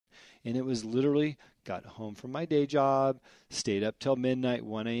And it was literally got home from my day job, stayed up till midnight,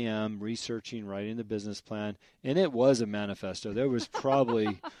 1 a.m., researching, writing the business plan. And it was a manifesto. There was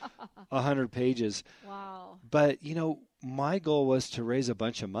probably 100 pages. Wow. But, you know, my goal was to raise a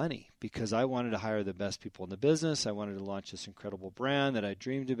bunch of money because I wanted to hire the best people in the business. I wanted to launch this incredible brand that I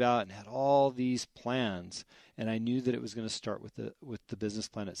dreamed about and had all these plans. And I knew that it was going to start with the business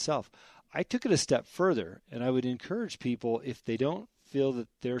plan itself. I took it a step further, and I would encourage people, if they don't feel that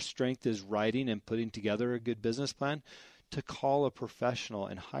their strength is writing and putting together a good business plan, to call a professional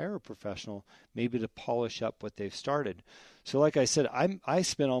and hire a professional maybe to polish up what they've started. So like I said, I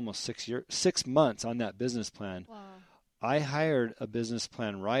spent almost 6 months on that business plan. Wow. I hired a business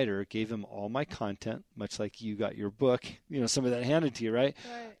plan writer, gave him all my content, much like you got your book, you know, some of that handed to you, right?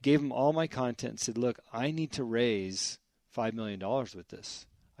 Gave him all my content and said, look, I need to raise $5 million with this.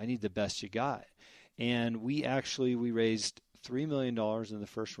 I need the best you got. And we raised $3 million in the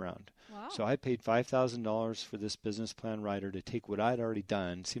first round. Wow. So I paid $5,000 for this business plan writer to take what I'd already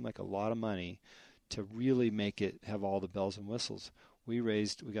done, seemed like a lot of money, to really make it have all the bells and whistles. We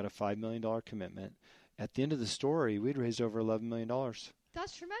got a $5 million commitment. At the end of the story, we'd raised over $11 million.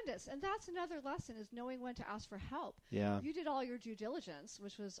 That's tremendous. And that's another lesson, is knowing when to ask for help. Yeah. You did all your due diligence,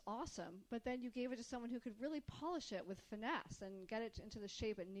 which was awesome, but then you gave it to someone who could really polish it with finesse and get it into the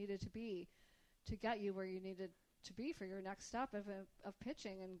shape it needed to be to get you where you needed to be for your next step of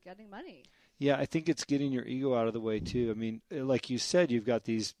pitching and getting money. Yeah, I think it's getting your ego out of the way, too. I mean, like you said, you've got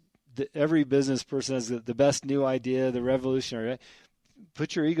every business person has the best new idea, the revolutionary, right?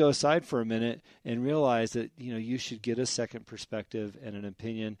 Put your ego aside for a minute and realize that, you know, you should get a second perspective and an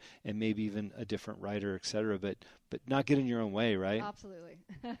opinion and maybe even a different writer, et cetera, but not get in your own way, right? Absolutely.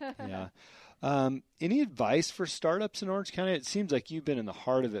 Yeah. Any advice for startups in Orange County? It seems like you've been in the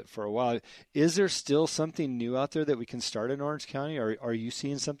heart of it for a while. Is there still something new out there that we can start in Orange County? Or are you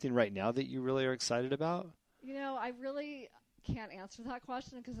seeing something right now that you really are excited about? You know, I really can't answer that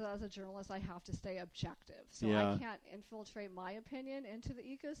question because as a journalist, I have to stay objective. So Yeah. I can't infiltrate my opinion into the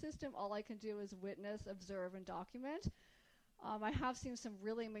ecosystem. All I can do is witness, observe, and document. I have seen some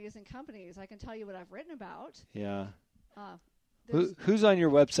really amazing companies. I can tell you what I've written about. Yeah. There's Who's on your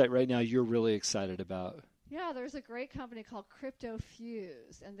website right now you're really excited about? Yeah, there's a great company called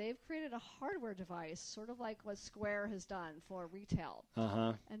CryptoFuse, and they've created a hardware device, sort of like what Square has done for retail.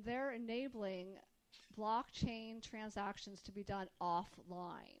 Uh-huh. And they're enabling blockchain transactions to be done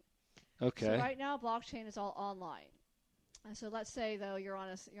offline. Okay. So right now, blockchain is all online. And so let's say, though, you're on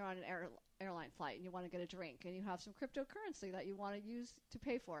an airline flight and you want to get a drink, and you have some cryptocurrency that you want to use to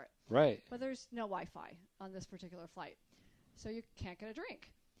pay for it. Right. But there's no Wi-Fi on this particular flight, so you can't get a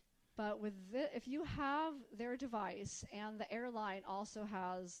drink. But if you have their device and the airline also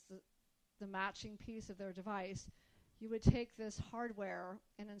has the matching piece of their device, you would take this hardware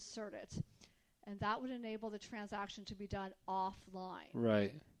and insert it, and that would enable the transaction to be done offline.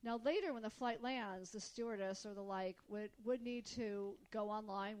 Right. Now later when the flight lands, the stewardess or the like would need to go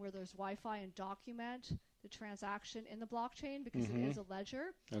online where there's Wi-Fi and document the transaction in the blockchain because it is a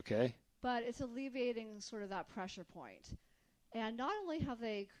ledger. Okay. But it's alleviating sort of that pressure point. And not only have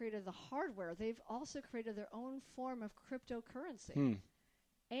they created the hardware, they've also created their own form of cryptocurrency.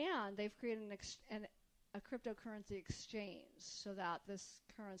 And they've created a cryptocurrency exchange so that this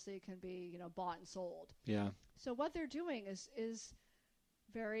currency can be, bought and sold. Yeah. So what they're doing is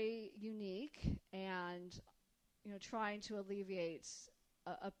very unique and, trying to alleviate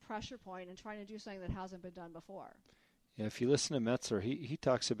a pressure point and trying to do something that hasn't been done before. Yeah, if you listen to Metzler, he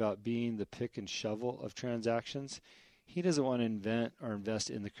talks about being the pick and shovel of transactions. He doesn't want to invent or invest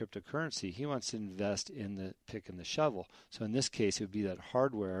in the cryptocurrency. He wants to invest in the pick and the shovel. So in this case, it would be that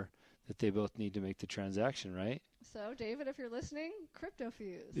hardware that they both need to make the transaction, right? So, David, if you're listening,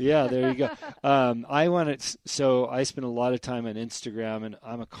 CryptoFuse. Yeah, there you go. So I spend a lot of time on Instagram, and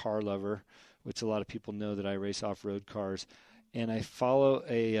I'm a car lover, which a lot of people know that I race off-road cars. And I follow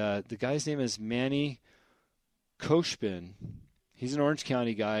the guy's name is Manny Koshbin. He's an Orange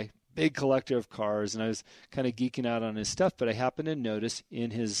County guy, big collector of cars, and I was kind of geeking out on his stuff, but I happened to notice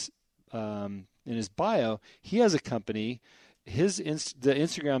in his bio, he has a company. The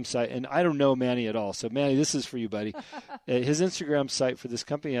Instagram site, and I don't know Manny at all, so Manny, this is for you, buddy. His Instagram site for this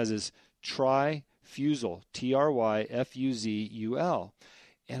company is Tryfuzul, Tryfuzul.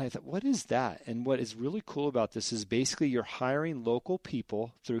 And I thought, what is that? And what is really cool about this is basically you're hiring local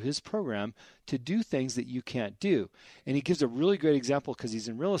people through his program to do things that you can't do. And he gives a really great example because he's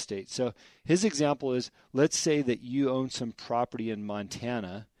in real estate. So his example is, let's say that you own some property in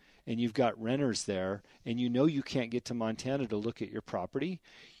Montana, and you've got renters there, and you can't get to Montana to look at your property.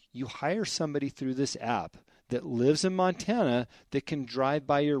 You hire somebody through this app that lives in Montana that can drive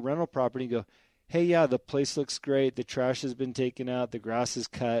by your rental property and go, hey, yeah, the place looks great. The trash has been taken out. The grass is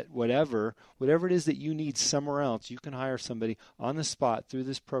cut, whatever it is that you need somewhere else, you can hire somebody on the spot through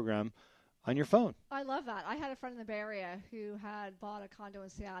this program on your phone. I love that. I had a friend in the Bay Area who had bought a condo in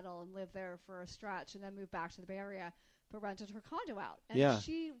Seattle and lived there for a stretch and then moved back to the Bay Area but rented her condo out. And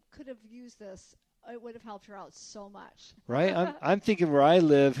she could have used this. It would have helped her out so much. Right? I'm thinking where I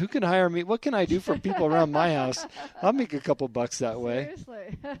live, who can hire me? What can I do for people around my house? I'll make a couple bucks that way.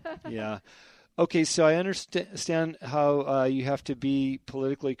 Seriously. Yeah. Okay, so I understand how you have to be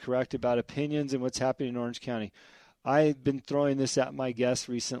politically correct about opinions and what's happening in Orange County. I've been throwing this at my guests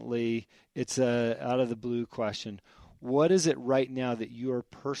recently. It's a out of the blue question. What is it right now that you are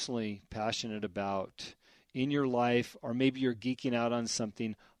personally passionate about in your life, or maybe you're geeking out on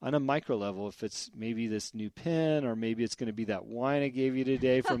something on a micro level? If it's maybe this new pen, or maybe it's going to be that wine I gave you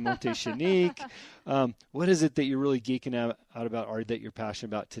today from Montechinique. What is it that you're really geeking out about, or that you're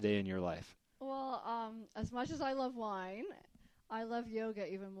passionate about today in your life? Well, as much as I love wine, I love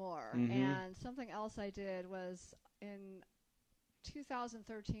yoga even more. Mm-hmm. And something else I did was in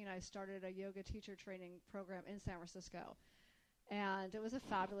 2013, I started a yoga teacher training program in San Francisco. And it was a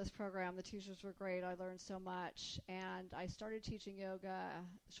fabulous program. The teachers were great. I learned so much. And I started teaching yoga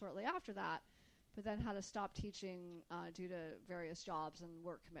shortly after that, but then had to stop teaching due to various jobs and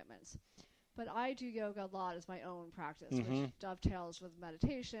work commitments. But I do yoga a lot as my own practice, Mm-hmm. which dovetails with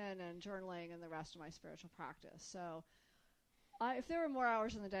meditation and journaling and the rest of my spiritual practice. So if there were more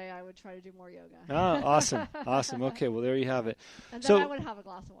hours in the day, I would try to do more yoga. Oh, awesome. Awesome. Okay, well, there you have it. And then I would have a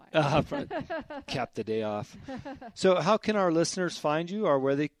glass of wine. Cap the day off. So how can our listeners find you, or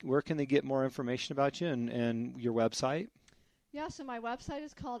where can they get more information about you and your website? Yeah, so my website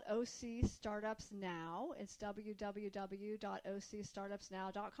is called OC Startups Now. It's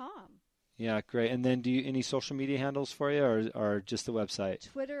www.ocstartupsnow.com. Yeah, great. And then do you any social media handles for you, or just the website?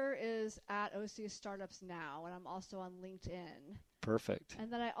 Twitter is at OC Startups Now, and I'm also on LinkedIn. Perfect.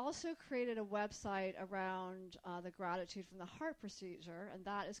 And then I also created a website around the gratitude from the heart procedure, and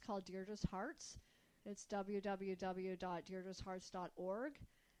that is called Deirdre's Hearts. It's www.deirdreshearts.org.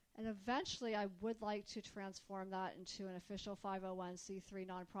 And eventually I would like to transform that into an official 501c3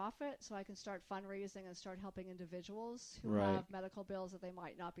 nonprofit so I can start fundraising and start helping individuals who have medical bills that they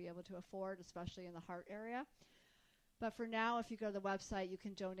might not be able to afford, especially in the heart area. But for now, if you go to the website, you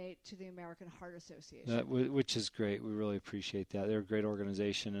can donate to the American Heart Association. Which is great. We really appreciate that. They're a great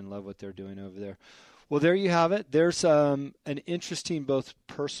organization and love what they're doing over there. Well, there you have it. There's an interesting both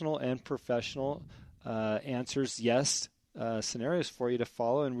personal and professional answers, yes, scenarios for you to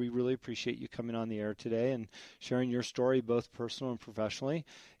follow, and we really appreciate you coming on the air today and sharing your story both personal and professionally,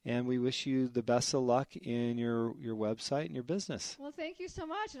 and we wish you the best of luck in your website and your business. Well, thank you so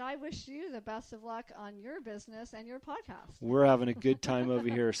much, and I wish you the best of luck on your business and your podcast. We're having a good time over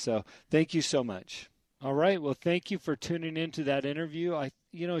here, so thank you so much. All right, well, thank you for tuning into that interview.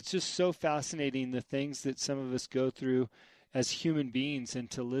 It's just so fascinating, the things that some of us go through as human beings,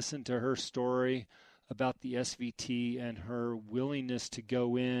 and to listen to her story about the SVT and her willingness to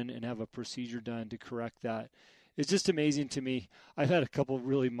go in and have a procedure done to correct that. It's just amazing to me. I've had a couple of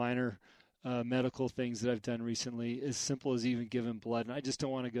really minor medical things that I've done recently, as simple as even giving blood, and I just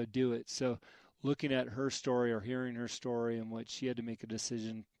don't want to go do it. So looking at her story or hearing her story and what she had to make a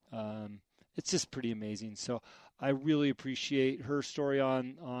decision, it's just pretty amazing. So I really appreciate her story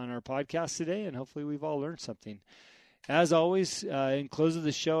on our podcast today, and hopefully we've all learned something. As always, in close of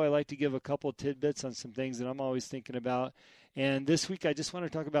the show, I like to give a couple tidbits on some things that I'm always thinking about. And this week, I just want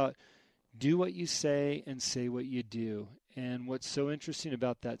to talk about do what you say and say what you do. And what's so interesting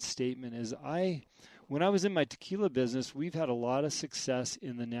about that statement is when I was in my tequila business, we've had a lot of success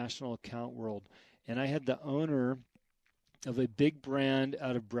in the national account world. And I had the owner of a big brand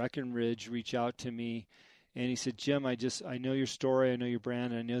out of Breckenridge reach out to me. And he said, Jim, I know your story, I know your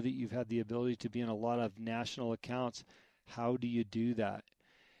brand, and I know that you've had the ability to be in a lot of national accounts. How do you do that?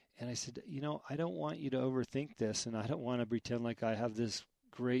 And I said, I don't want you to overthink this, and I don't want to pretend like I have this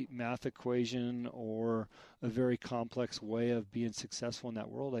great math equation or a very complex way of being successful in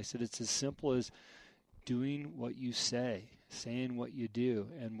that world. I said, it's as simple as doing what you say, saying what you do.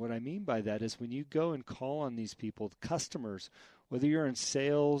 And what I mean by that is when you go and call on these people, the customers, whether you're in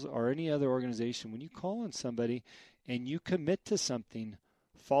sales or any other organization, when you call on somebody and you commit to something,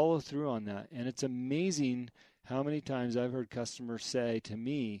 follow through on that. And it's amazing how many times I've heard customers say to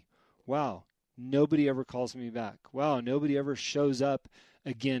me, wow, nobody ever calls me back. Wow, nobody ever shows up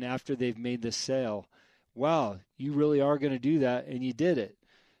again after they've made the sale. Wow, you really are going to do that, and you did it.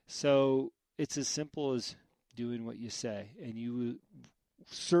 So it's as simple as doing what you say, and you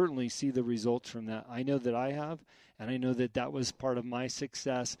certainly see the results from that. I know that I have, and I know that that was part of my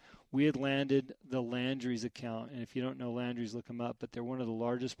success. We had landed the Landry's account, and if you don't know Landry's, look them up, but they're one of the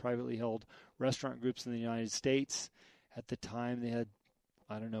largest privately held restaurant groups in the United States. At the time, they had,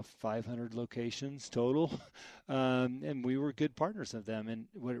 500 locations total, and we were good partners of them, and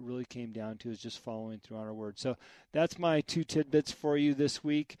what it really came down to is just following through on our word. So that's my 2 tidbits for you this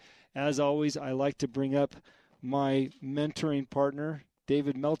week. As always, I like to bring up my mentoring partner,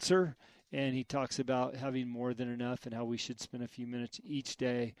 David Meltzer, and he talks about having more than enough and how we should spend a few minutes each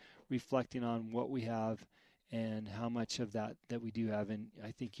day reflecting on what we have and how much of that we do have. And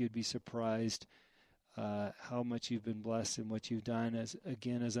I think you'd be surprised how much you've been blessed and what you've done. As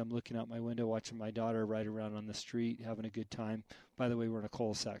I'm looking out my window, watching my daughter ride around on the street, having a good time. By the way, we're in a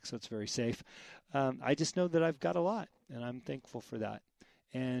cul-de-sac, so it's very safe. I just know that I've got a lot, and I'm thankful for that.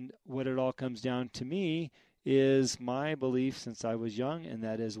 And what it all comes down to me is my belief since I was young, and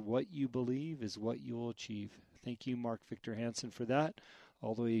that is what you believe is what you will achieve. Thank you, Mark Victor Hansen, for that,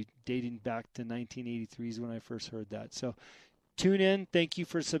 all the way dating back to 1983 is when I first heard that. So tune in. Thank you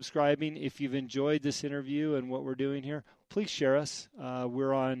for subscribing. If you've enjoyed this interview and what we're doing here, please share us.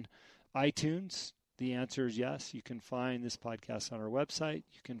 We're on iTunes. The answer is yes. You can find this podcast on our website.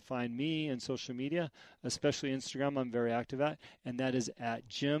 You can find me in social media, especially Instagram. I'm very active at, and that is at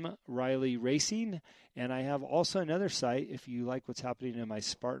Jim Riley Racing. And I have also another site, if you like what's happening in my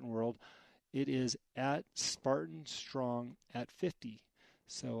Spartan world. It is at Spartan Strong at 50.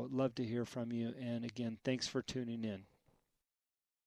 So I'd love to hear from you. And again, thanks for tuning in.